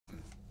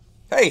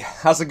Hey,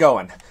 how's it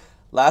going?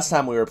 Last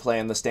time we were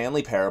playing the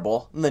Stanley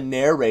parable, the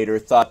narrator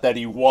thought that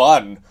he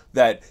won,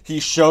 that he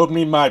showed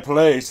me my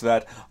place,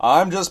 that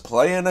I'm just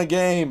playing a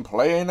game,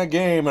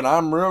 and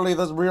I'm really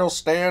the real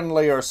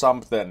Stanley or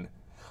something.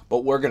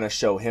 But we're gonna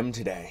show him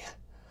today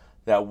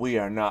that we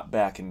are not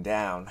backing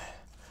down,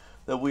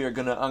 that we are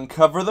gonna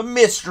uncover the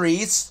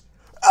mysteries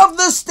of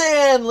the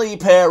Stanley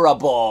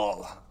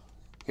parable.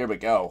 Here we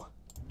go.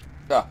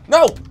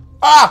 No!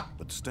 Ah!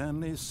 But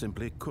Stanley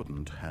simply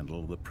couldn't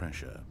handle the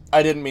pressure.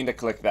 I didn't mean to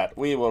click that.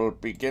 We will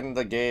begin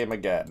the game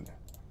again.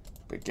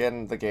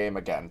 Begin the game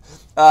again.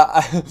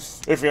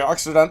 If you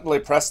accidentally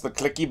press the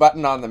clicky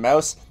button on the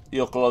mouse,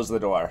 you'll close the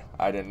door.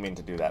 I didn't mean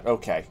to do that.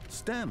 Okay.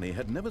 Stanley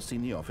had never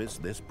seen the office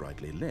this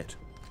brightly lit.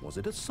 Was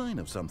it a sign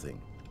of something?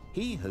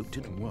 He hoped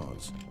it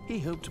was. He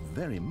hoped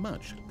very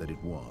much that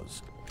it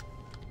was.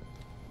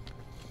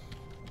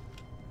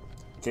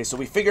 Okay, so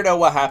we figured out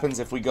what happens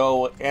if we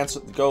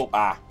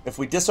if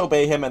we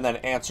disobey him and then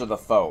answer the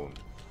phone.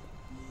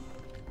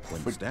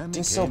 If we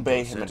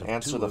disobey him and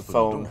answer the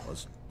phone,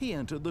 he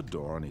entered the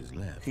door on his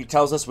left. He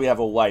tells us we have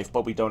a wife,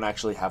 but we don't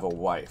actually have a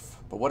wife.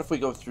 But what if we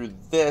go through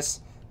this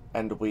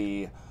and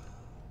we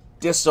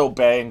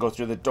disobey and go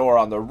through the door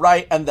on the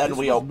right, and then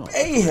we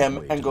obey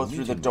him and go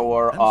through the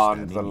door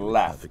on the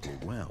left?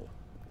 Well,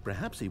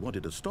 perhaps he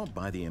wanted to stop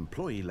by the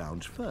employee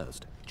lounge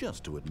first,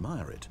 just to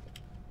admire it.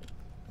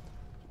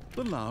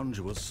 The lounge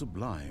was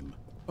sublime,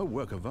 a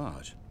work of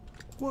art.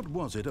 What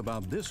was it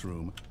about this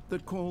room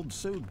that called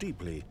so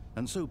deeply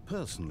and so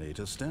personally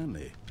to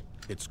Stanley?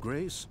 Its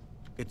grace?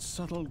 Its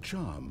subtle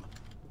charm?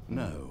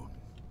 No.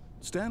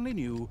 Stanley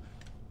knew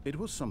it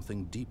was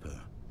something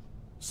deeper.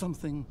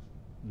 Something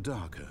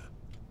darker.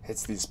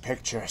 It's these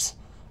pictures.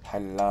 I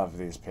love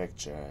these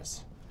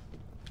pictures.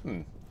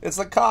 It's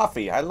the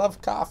coffee. I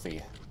love coffee.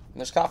 And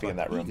there's coffee in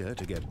that room. Eager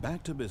to get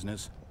back to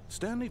business,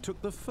 Stanley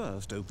took the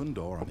first open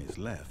door on his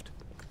left.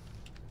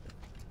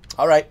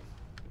 All right.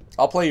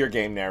 I'll play your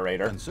game,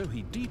 narrator. And so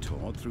he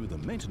detoured through the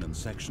maintenance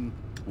section,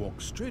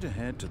 walked straight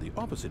ahead to the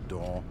opposite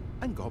door,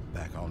 and got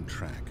back on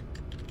track.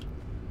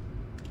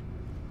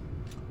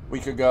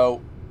 We could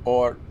go,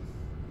 or...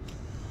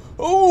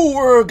 Oh,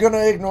 we're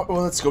gonna ignore...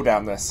 Well, let's go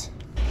down this.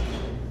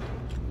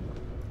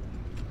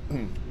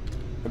 They'll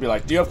be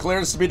like, do you have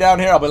clearance to be down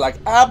here? I'll be like,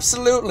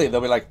 absolutely. They'll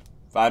be like,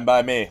 fine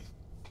by me.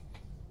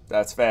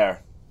 That's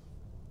fair.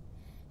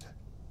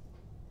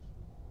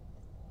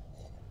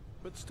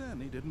 But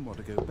Stanley didn't want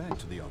to go back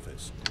to the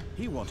office.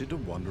 He wanted to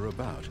wander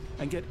about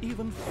and get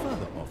even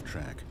further off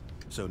track.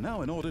 So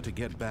now in order to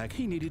get back,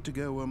 he needed to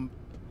go,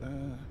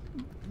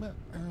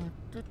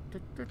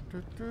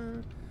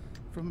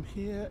 from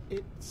here,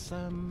 it's,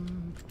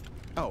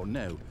 oh,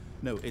 no,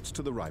 it's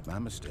to the right, my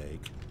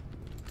mistake.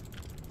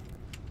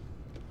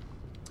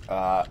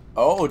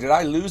 Oh, did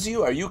I lose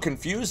you? Are you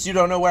confused? You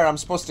don't know where I'm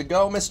supposed to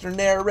go, Mr.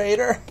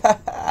 Narrator?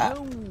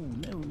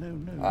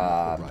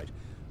 No, right.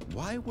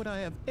 Why would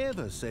I have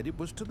ever said it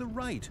was to the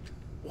right?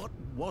 What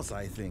was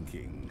I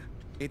thinking?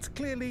 It's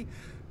clearly...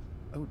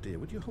 Oh dear,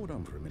 would you hold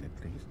on for a minute,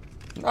 please?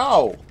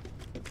 No!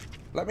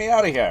 Let me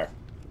out of here.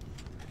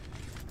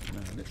 Now,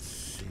 let's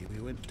see.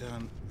 We went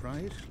down,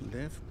 right,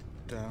 left,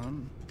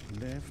 down,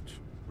 left,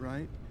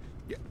 right.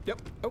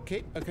 Yep,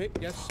 okay,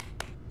 yes.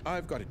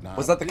 I've got it now.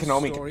 Was that the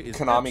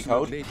Konami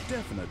code?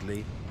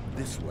 Definitely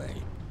this way.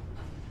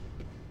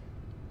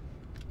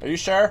 Are you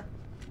sure?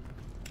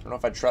 I don't know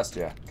if I trust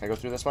you. Can I go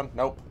through this one?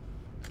 Nope.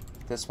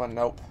 This one,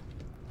 nope.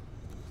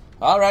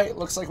 Alright,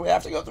 looks like we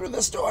have to go through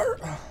this door.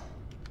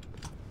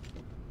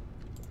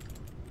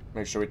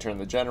 Make sure we turn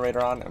the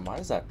generator on. And why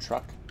is that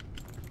truck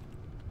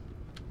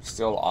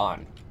still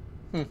on?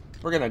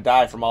 We're gonna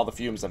die from all the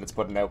fumes that it's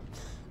putting out.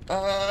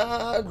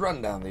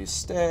 Run down these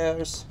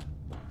stairs.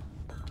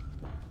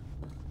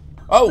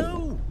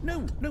 Oh!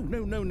 No.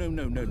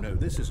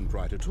 This isn't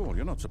right at all.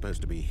 You're not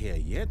supposed to be here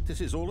yet.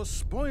 This is all a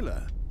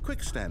spoiler.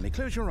 Quick, Stanley,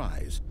 close your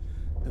eyes.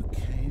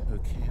 Okay.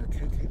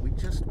 We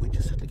just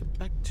have to get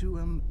back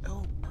to,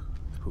 oh,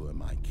 who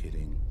am I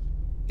kidding?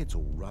 It's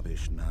all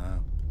rubbish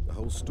now. The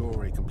whole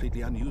story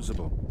completely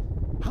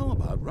unusable. How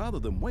about, rather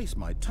than waste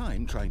my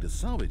time trying to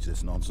salvage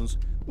this nonsense,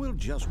 we'll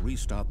just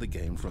restart the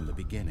game from the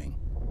beginning.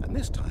 And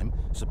this time,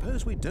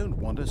 suppose we don't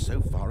wander so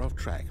far off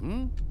track,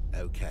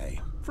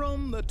 Okay,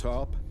 from the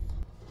top.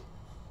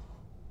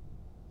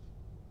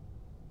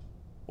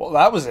 Well,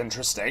 that was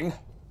interesting.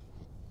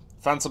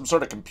 Found some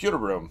sort of computer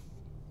room.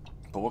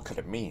 But what could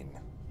it mean?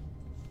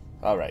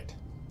 Alright.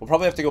 We'll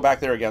probably have to go back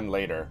there again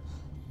later.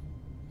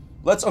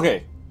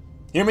 Okay.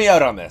 Hear me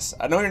out on this.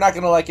 I know you're not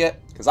going to like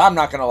it, because I'm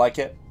not going to like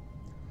it.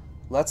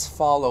 Let's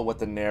follow what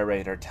the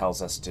narrator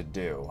tells us to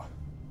do.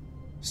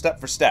 Step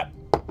for step.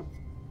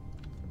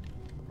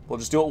 We'll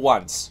just do it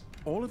once.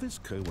 All of his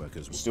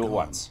co-workers just do it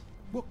once.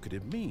 What could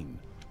it mean?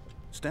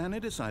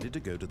 Stanley decided to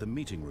go to the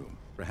meeting room.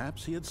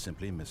 Perhaps he had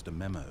simply missed a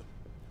memo.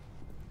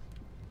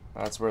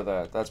 That's where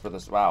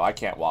this... Wow, I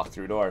can't walk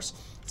through doors.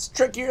 It's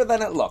trickier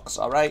than it looks,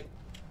 alright?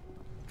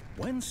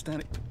 When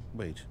Stanley...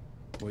 Wait,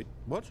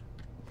 what?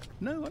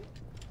 No,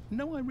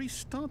 No, I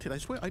restarted. I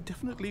swear I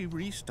definitely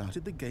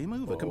restarted the game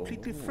over,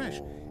 completely fresh.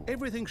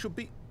 Everything should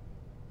be...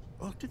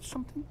 Oh, did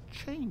something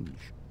change?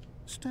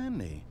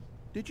 Stanley,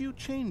 did you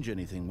change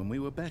anything when we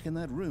were back in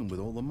that room with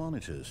all the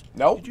monitors?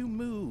 Nope. Did you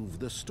move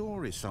the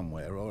story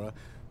somewhere or...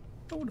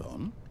 Hold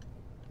on.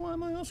 Why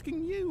am I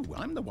asking you?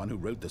 I'm the one who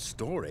wrote the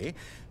story.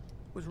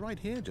 It was right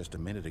here just a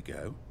minute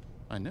ago.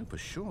 I know for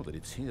sure that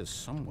it's here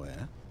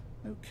somewhere.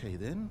 Okay,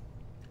 then.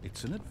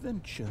 It's an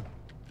adventure.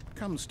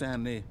 Come,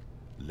 Stanley.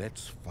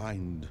 Let's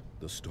find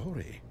the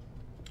story.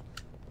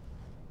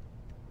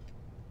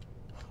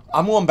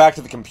 I'm going back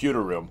to the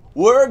computer room.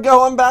 We're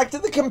going back to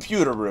the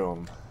computer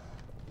room.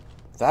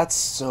 That's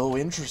so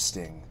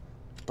interesting.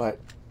 But...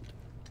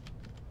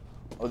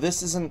 oh,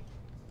 this isn't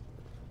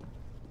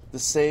the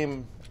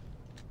same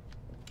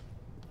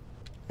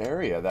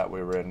area that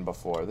we were in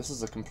before. This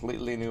is a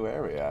completely new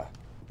area.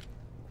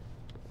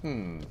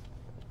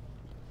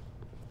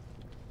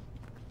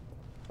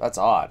 That's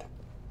odd.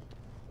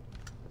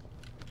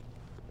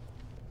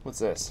 What's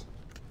this?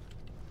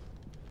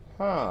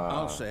 Huh.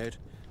 I'll say it.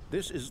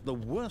 This is the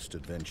worst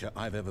adventure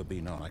I've ever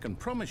been on. I can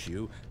promise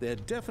you there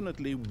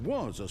definitely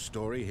was a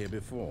story here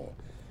before.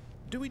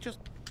 Do we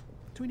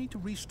need to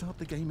restart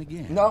the game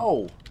again?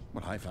 No.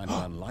 Well, I find it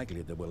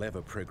unlikely that we'll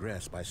ever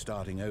progress by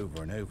starting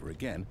over and over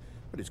again,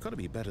 but it's got to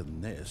be better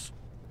than this.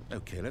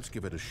 Okay, let's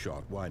give it a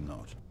shot. Why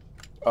not?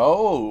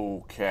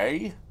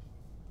 Okay.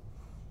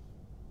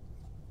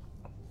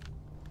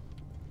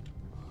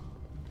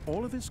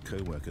 All of his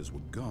co-workers were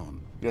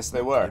gone. Yes,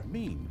 they What were. did it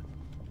mean?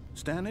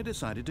 Stanley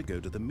decided to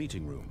go to the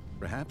meeting room.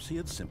 Perhaps he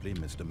had simply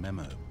missed a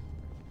memo.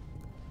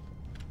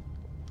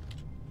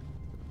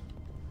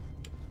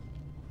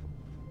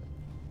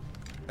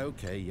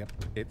 Okay, yep,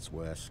 it's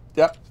worse.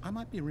 Yep. I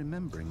might be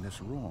remembering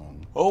this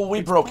wrong. Oh,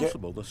 we broke it. It's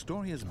possible the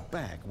story is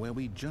back where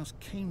we just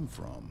came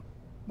from.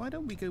 Why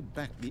don't we go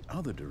back the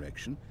other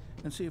direction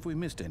and see if we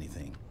missed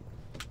anything?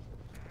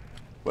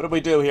 What do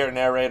we do here,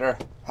 narrator?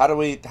 How do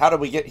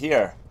we get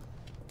here?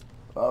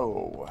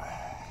 Oh.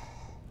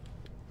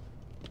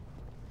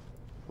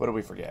 What did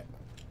we forget?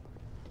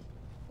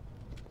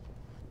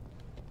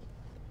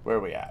 Where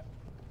are we at?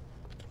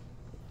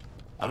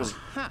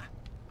 Aha!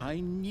 I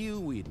knew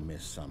we'd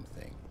missed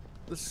something.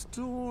 The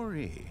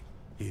story.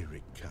 Here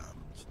it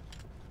comes.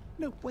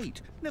 No,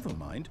 wait. Never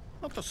mind.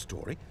 Not the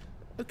story.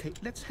 Okay,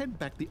 let's head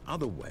back the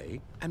other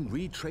way and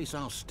retrace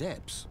our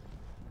steps.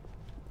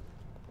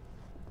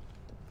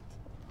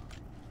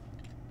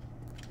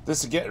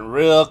 This is getting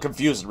real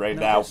confusing right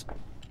now.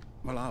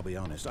 Well, I'll be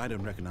honest. I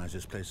don't recognize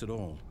this place at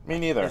all. Me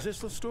neither. Is this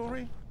the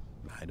story?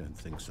 I don't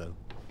think so.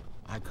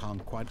 I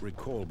can't quite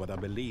recall, but I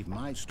believe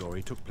my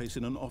story took place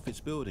in an office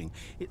building.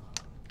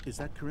 Is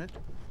that correct?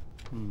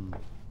 Do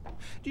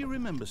you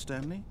remember,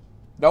 Stanley?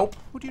 Nope.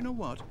 Well, do you know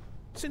what?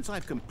 Since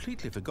I've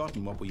completely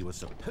forgotten what we were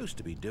supposed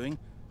to be doing,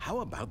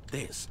 how about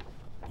this?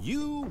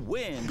 You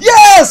win!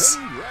 Yes!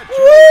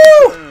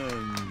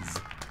 Congratulations!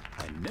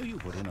 I know you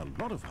put in a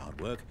lot of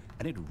hard work,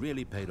 and it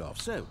really paid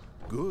off, so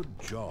good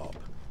job.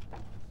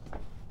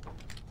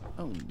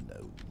 Oh,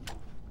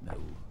 no,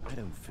 I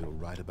don't feel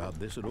right about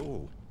this at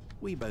all.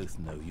 We both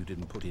know you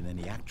didn't put in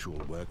any actual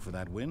work for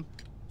that win.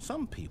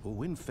 Some people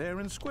win fair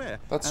and square.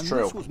 That's true.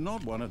 And this was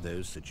not one of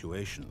those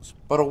situations.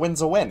 But a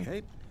win's a win.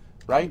 Okay?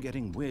 Right? I'm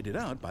getting weirded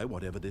out by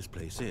whatever this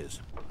place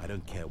is. I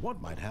don't care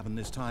what might happen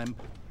this time.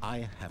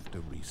 I have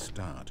to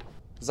restart.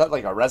 Is that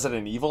like a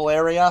Resident Evil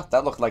area?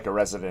 That looked like a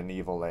Resident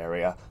Evil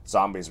area.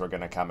 Zombies were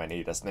gonna come and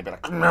eat us, and they'd be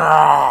like,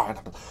 "Nah!"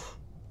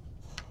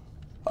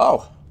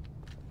 Oh.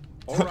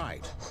 All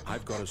right,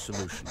 I've got a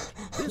solution.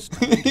 This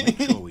time, to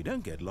make sure we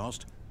don't get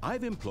lost,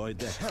 I've employed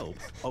the help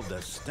of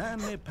the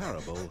Stanley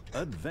Parable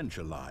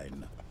Adventure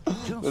Line.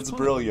 Just That's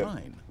follow brilliant. the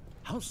line.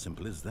 How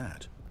simple is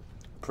that?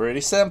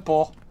 Pretty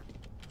simple.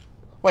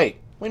 Wait,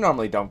 we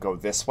normally don't go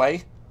this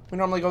way. We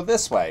normally go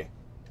this way.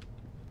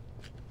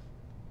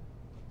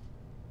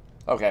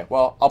 Okay,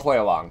 well, I'll play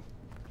along.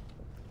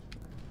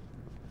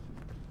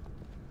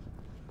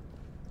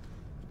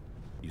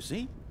 You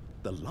see?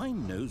 The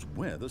line knows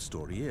where the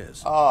story is.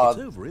 It's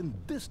over in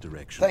this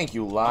direction. Thank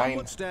you, line.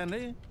 Onward,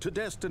 Stanley, to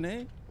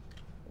destiny.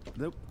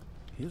 Though,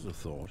 here's a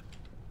thought.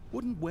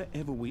 Wouldn't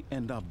wherever we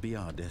end up be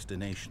our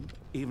destination,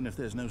 even if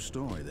there's no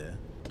story there?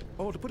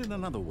 Or to put it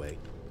another way,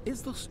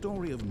 is the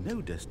story of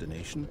no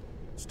destination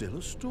still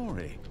a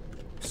story?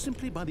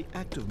 Simply by the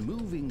act of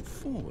moving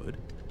forward,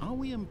 are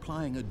we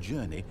implying a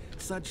journey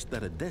such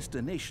that a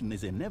destination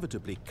is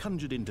inevitably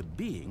conjured into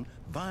being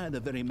via the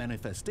very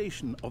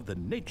manifestation of the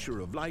nature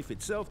of life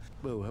itself?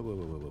 Whoa.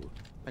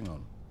 Hang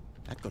on.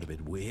 That got a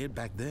bit weird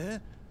back there.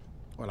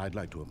 Well, I'd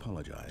like to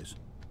apologize.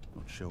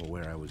 Not sure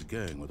where I was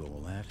going with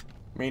all that.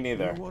 Me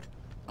neither. You know what?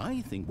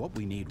 I think what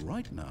we need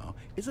right now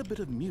is a bit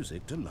of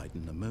music to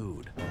lighten the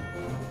mood.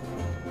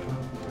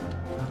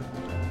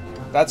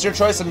 That's your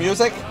choice of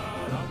music?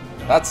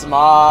 That's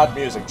my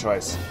music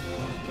choice.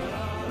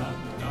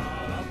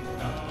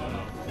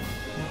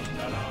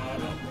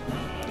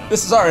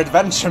 This is our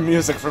adventure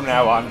music from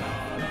now on.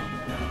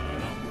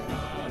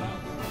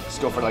 Let's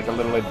go for like a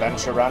little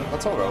adventure run.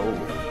 Let's all go.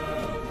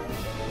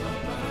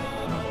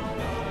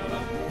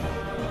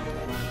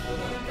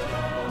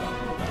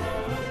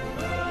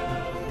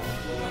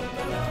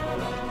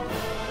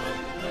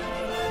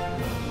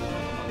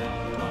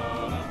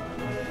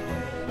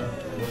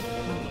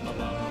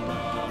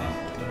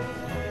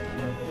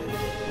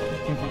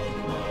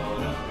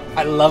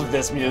 I love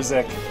this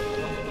music.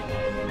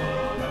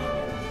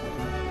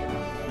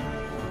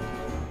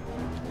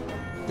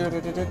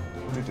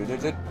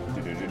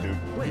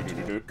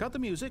 Wait, cut the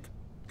music.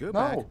 Go No.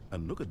 back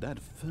and look at that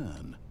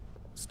fern.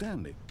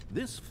 Stanley,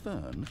 this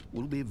fern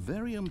will be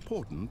very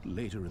important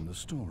later in the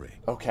story.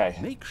 Okay.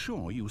 Make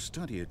sure you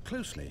study it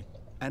closely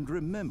and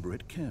remember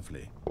it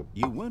carefully.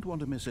 You won't want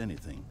to miss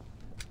anything.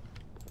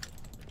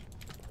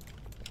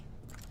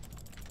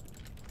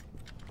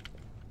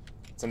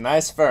 It's a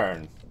nice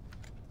fern.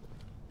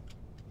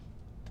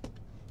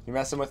 You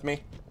messing with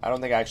me? I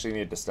don't think I actually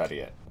need to study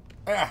it.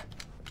 Ah.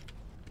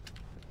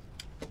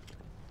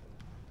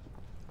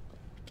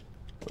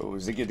 Oh,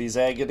 ziggity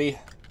zaggity.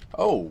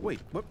 Oh. Wait,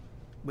 what?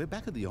 We're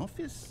back at the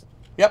office?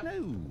 Yep.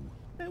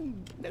 No.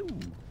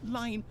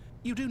 Line,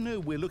 you do know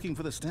we're looking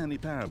for the Stanley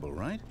Parable,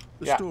 right?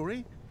 The Yeah.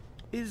 story?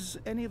 Is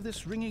any of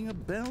this ringing a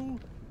bell?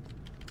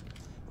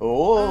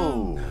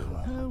 Oh.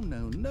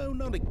 No,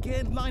 not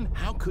again. Line,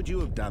 how could you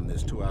have done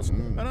this to us?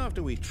 And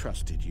after we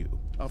trusted you,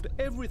 after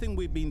everything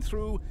we've been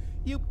through,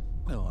 you...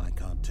 Well, I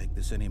can't take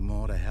this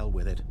anymore. To hell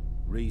with it.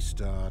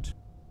 Restart.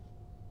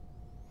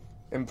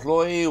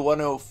 Employee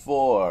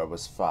 104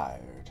 was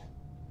fired.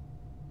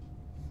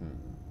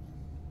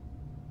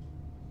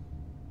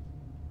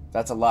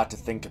 That's a lot to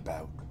think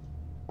about.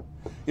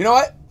 You know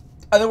what?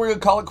 I think we're going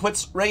to call it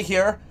quits right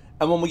here.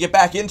 And when we get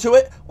back into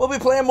it, we'll be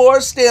playing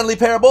more Stanley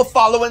Parable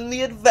following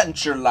the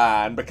adventure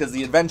line. Because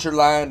the adventure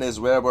line is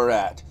where we're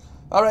at.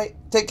 Alright,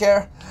 take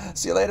care.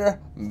 See you later.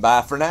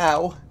 Bye for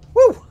now.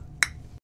 Woo!